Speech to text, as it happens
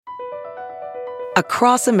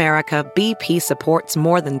Across America, BP supports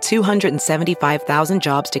more than 275,000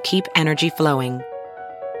 jobs to keep energy flowing.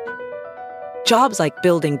 Jobs like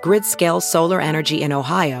building grid-scale solar energy in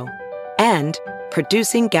Ohio and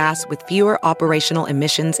producing gas with fewer operational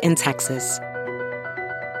emissions in Texas.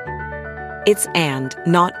 It's and,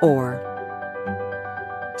 not or.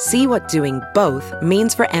 See what doing both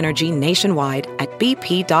means for energy nationwide at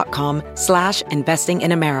bp.com/investing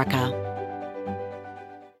in America.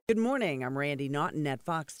 Good morning, I'm Randy Naughton at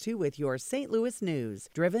Fox 2 with your St. Louis news,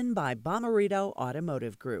 driven by Bomarito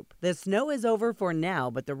Automotive Group. The snow is over for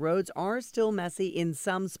now, but the roads are still messy in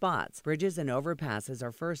some spots. Bridges and overpasses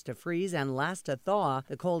are first to freeze and last to thaw.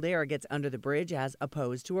 The cold air gets under the bridge as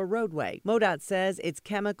opposed to a roadway. MoDOT says its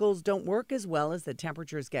chemicals don't work as well as the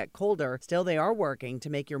temperatures get colder. Still, they are working to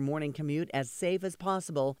make your morning commute as safe as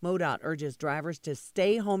possible. MoDOT urges drivers to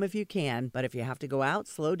stay home if you can, but if you have to go out,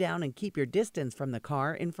 slow down and keep your distance from the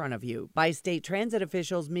car in front of you. Bi-State transit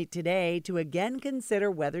officials meet today to again consider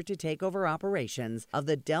whether to take over operations of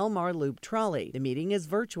the Del Mar Loop trolley. The meeting is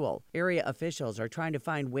virtual. Area officials are trying to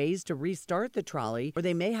find ways to restart the trolley, or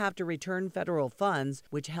they may have to return federal funds,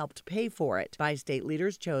 which helped pay for it. Bi-State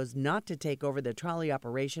leaders chose not to take over the trolley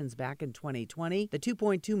operations back in 2020. The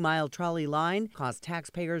 2.2-mile trolley line cost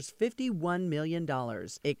taxpayers $51 million.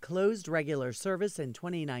 It closed regular service in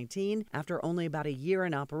 2019 after only about a year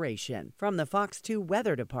in operation. From the Fox 2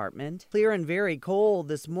 Weather Department, clear and very cold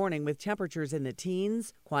this morning with temperatures in the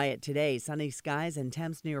teens. Quiet today, sunny skies and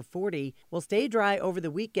temps near 40. Will stay dry over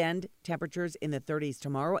the weekend, temperatures in the 30s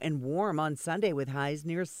tomorrow, and warm on Sunday with highs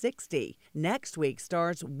near 60. Next week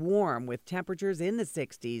starts warm with temperatures in the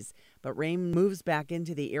 60s, but rain moves back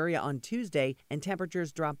into the area on Tuesday and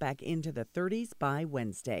temperatures drop back into the 30s by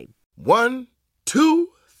Wednesday. 1, 2,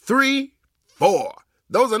 3, 4.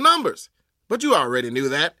 Those are numbers, but you already knew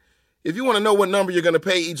that. If you want to know what number you're going to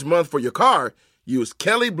pay each month for your car, use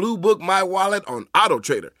Kelley Blue Book My Wallet on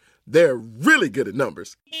AutoTrader. They're really good at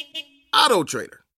numbers. AutoTrader.